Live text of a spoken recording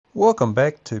Welcome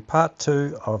back to part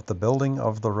 2 of the building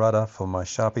of the rudder for my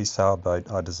Sharpie sailboat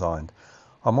I designed.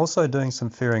 I'm also doing some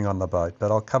fairing on the boat,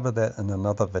 but I'll cover that in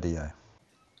another video.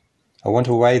 I want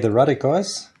to weigh the rudder,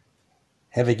 guys.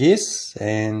 Have a guess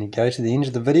and go to the end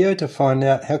of the video to find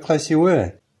out how close you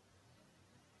were.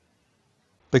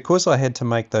 Because I had to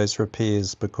make those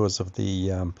repairs because of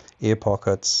the air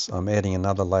pockets, I'm adding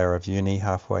another layer of uni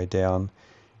halfway down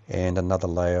and another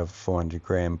layer of 400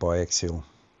 gram biaxial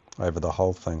over the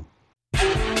whole thing.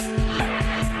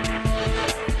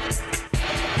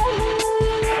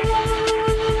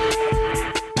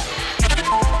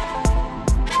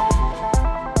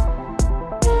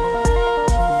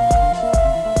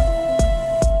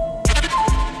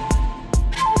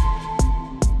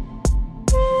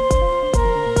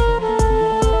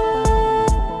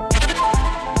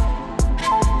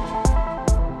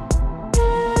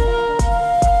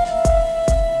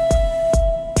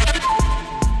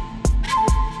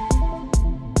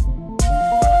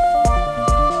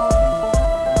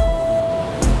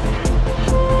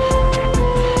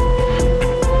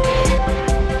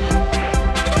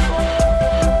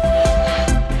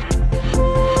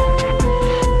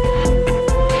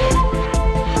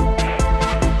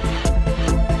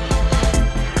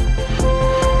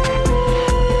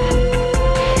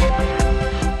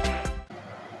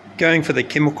 Going for the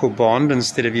chemical bond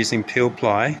instead of using peel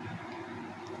ply.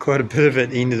 Quite a bit of it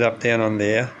ended up down on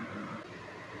there.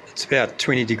 It's about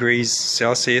 20 degrees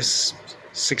Celsius,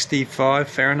 65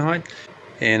 Fahrenheit,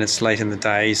 and it's late in the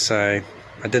day, so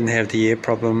I didn't have the air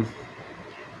problem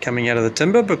coming out of the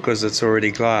timber because it's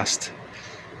already glassed.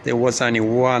 There was only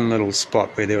one little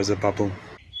spot where there was a bubble.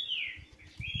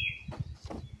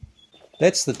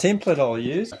 That's the template I'll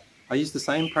use. I used the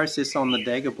same process on the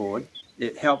dagger board.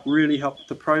 It really helped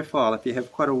the profile. If you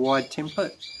have quite a wide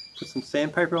template, put some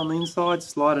sandpaper on the inside,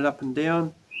 slide it up and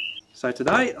down. So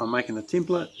today I'm making the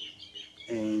template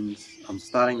and I'm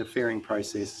starting the fairing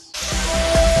process.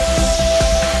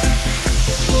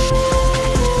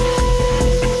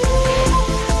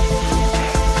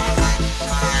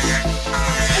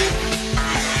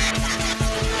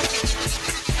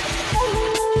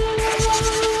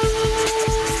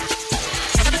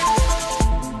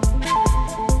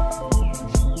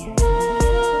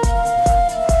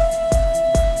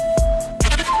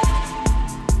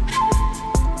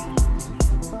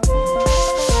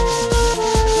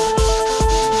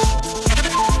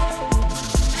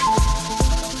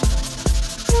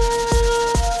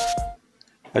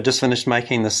 I just finished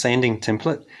making the sanding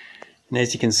template, and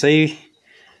as you can see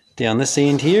down this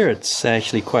end here, it's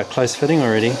actually quite close fitting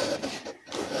already,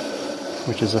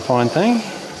 which is a fine thing.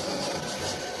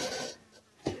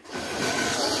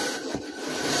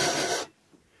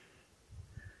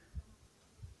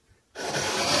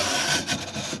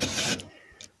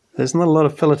 There's not a lot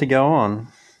of filler to go on,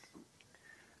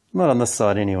 not on this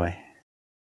side anyway.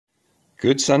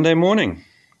 Good Sunday morning.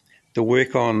 The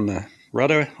work on the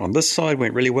rudder on this side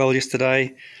went really well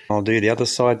yesterday. I'll do the other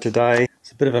side today.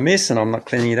 It's a bit of a mess and I'm not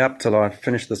cleaning it up till I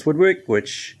finish this woodwork,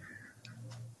 which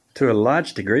to a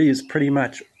large degree is pretty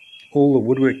much all the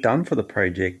woodwork done for the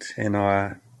project, and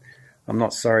I'm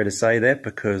not sorry to say that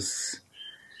because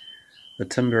the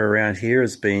timber around here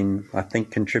has been, I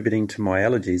think, contributing to my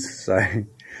allergies, so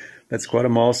that's quite a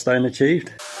milestone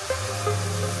achieved.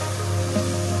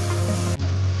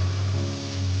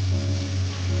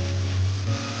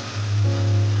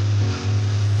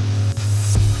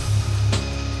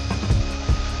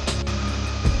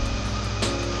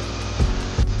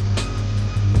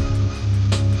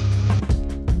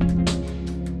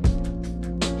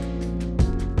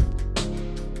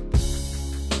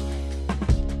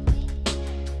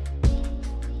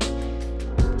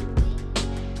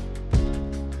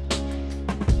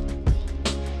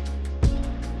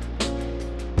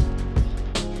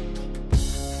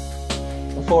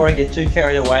 Before I get too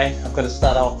carried away, I've got to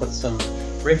start off with some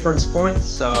reference points.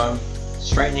 So I'm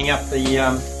straightening up the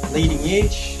leading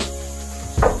edge,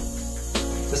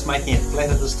 just making it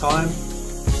flatter this time,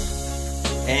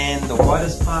 and the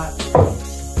widest part,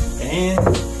 and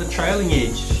the trailing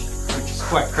edge, which is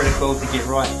quite critical to get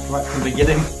right from the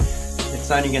beginning. It's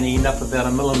only going to end up about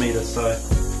 1 millimeter, so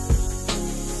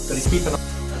got to keep an eye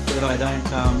on that I don't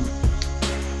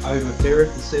over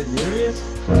ferret in certain areas.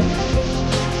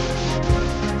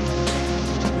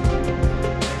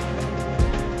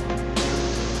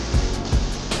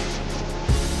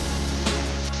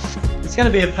 It's going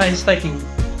to be a painstaking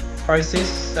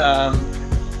process,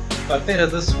 but better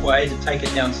this way to take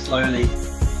it down slowly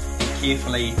and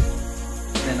carefully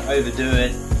than overdo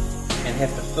it and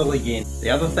have to fill again. The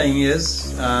other thing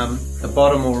is the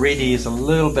bottom already is a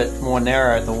little bit more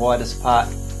narrow at the widest part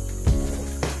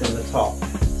top.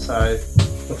 So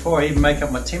before I even make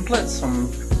up my templates,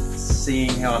 I'm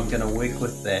seeing how I'm going to work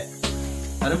with that.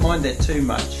 I don't mind that too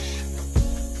much.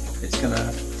 It's going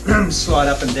to slide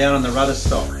up and down on the rudder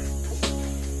stock.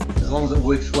 As long as it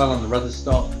works well on the rudder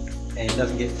stock and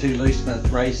doesn't get too loose when it's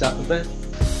raised up a bit.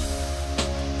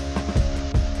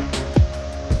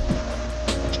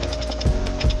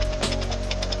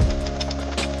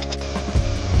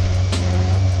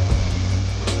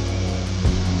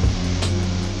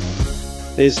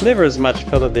 There's never as much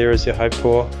filler there as you hope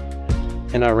for,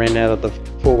 and I ran out of the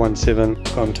 417,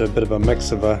 gone to a bit of a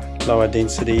mix of a lower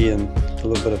density and a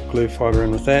little bit of glue fibre in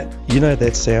with that. You know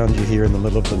that sound you hear in the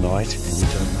middle of the night and you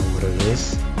don't know what it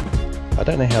is? I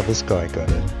don't know how this guy got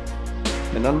in.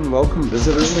 An unwelcome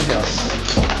visitor in the house.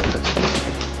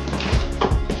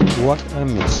 What a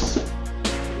mess.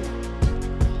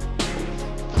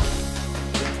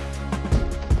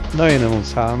 No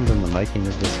animals harmed in the making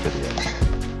of this video.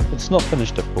 It's not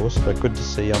finished of course, but good to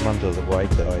see I'm under the weight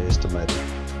that I estimated.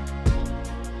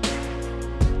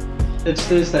 It's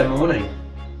Thursday morning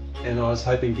and I was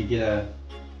hoping to get a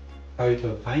coat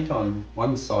of paint on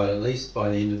one side at least by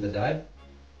the end of the day.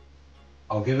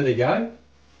 I'll give it a go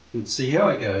and see how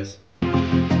it goes.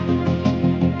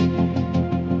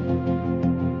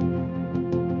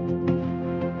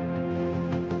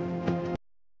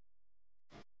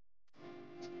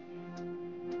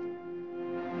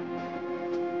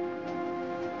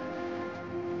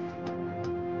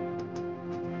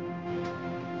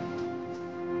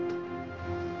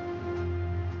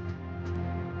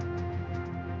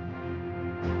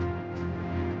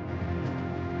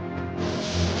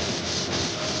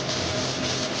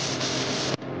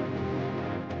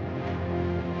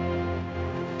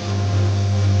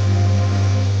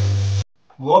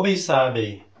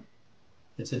 Wabi-sabi.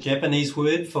 It's a Japanese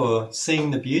word for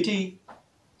seeing the beauty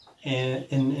in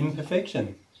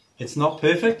imperfection. It's not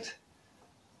perfect,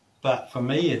 but for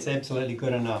me it's absolutely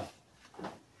good enough.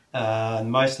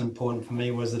 Most important for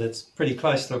me was that it's pretty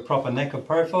close to a proper NACA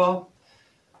profile.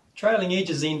 Trailing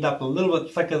edges end up a little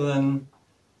bit thicker than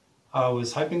I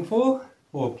was hoping for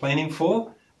or planning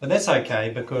for, but that's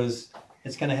okay because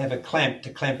it's going to have a clamp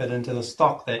to clamp it into the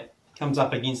stock that comes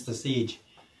up against this edge.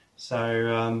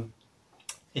 So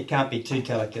it can't be too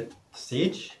delicate, this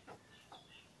edge.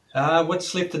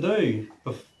 What's left to do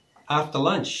after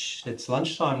lunch? It's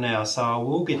lunchtime now, so I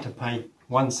will get to paint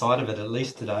one side of it at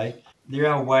least today. There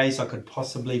are ways I could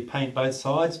possibly paint both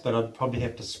sides, but I'd probably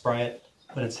have to spray it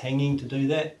when it's hanging to do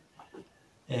that.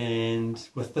 And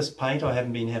with this paint I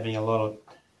haven't been having a lot of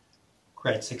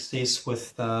great success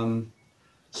with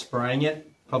spraying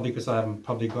it, probably because I haven't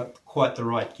probably got quite the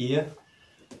right gear.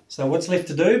 So what's left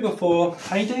to do before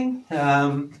painting?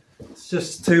 It's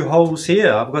just two holes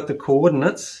here. I've got the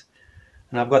coordinates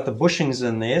and I've got the bushings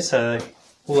in there, so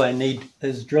all I need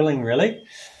is drilling really.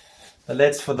 But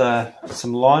that's for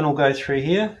some line will go through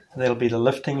here. That'll be the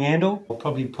lifting handle. I'll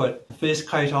probably put the first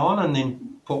coat on and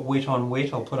then put wet on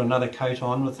wet. I'll put another coat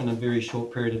on within a very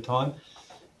short period of time.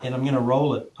 And I'm going to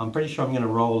roll it. I'm pretty sure I'm going to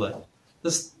roll it.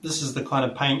 This is the kind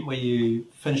of paint where you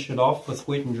finish it off with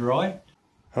wet and dry.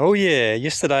 Oh yeah,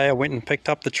 yesterday I went and picked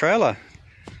up the trailer.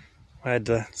 I had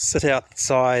to sit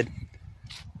outside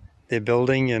their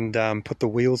building and put the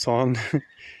wheels on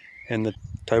and the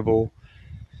tow ball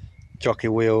jockey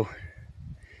wheel.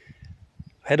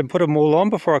 I had to put them all on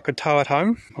before I could tow it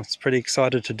home. I was pretty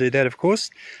excited to do that, of course.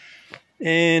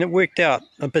 And it worked out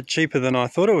a bit cheaper than I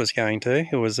thought it was going to.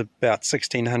 It was about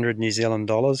 1,600 New Zealand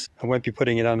dollars. I won't be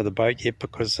putting it under the boat yet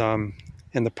because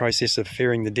in the process of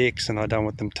fairing the decks and I don't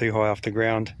want them too high off the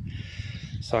ground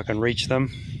so I can reach them.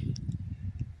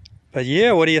 But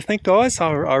yeah, what do you think guys?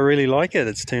 I really like it.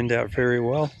 It's turned out very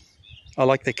well. I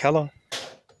like the colour.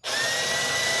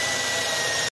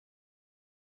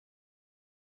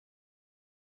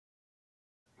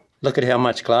 Look at how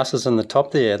much glass is in the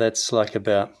top there. That's like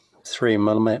about 3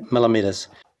 millimeters.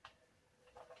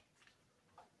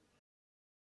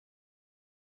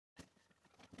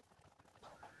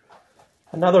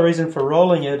 Another reason for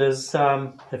rolling it is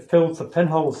it fills the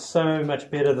pinholes so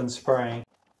much better than spraying.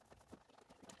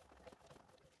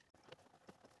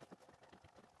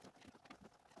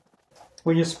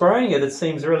 When you're spraying it, it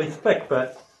seems really thick,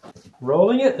 but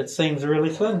rolling it, it seems really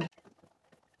thin.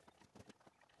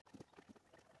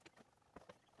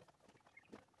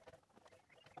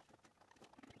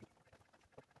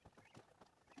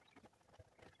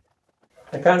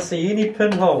 I can't see any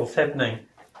pinholes happening,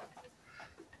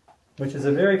 which is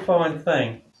a very fine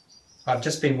thing. I've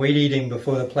just been weed eating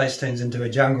before the place turns into a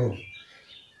jungle.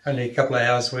 Only a couple of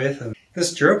hours worth. And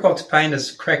this Durepox paint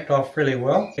is cracked off really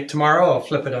well. Tomorrow I'll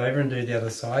flip it over and do the other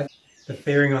side. The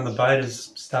fairing on the boat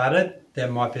is started.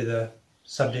 That might be the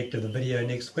subject of the video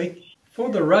next week. For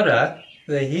the rudder,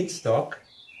 the headstock,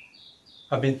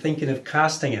 I've been thinking of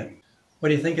casting it. What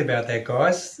do you think about that,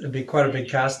 guys? It'd be quite a big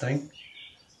casting,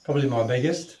 probably my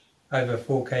biggest, over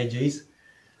 4 kgs.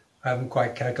 I haven't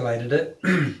quite calculated it.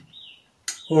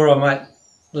 Or I might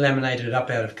laminate it up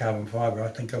out of carbon fibre. I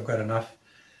think I've got enough.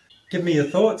 Give me your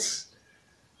thoughts.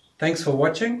 Thanks for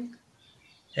watching,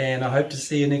 and I hope to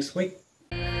see you next week.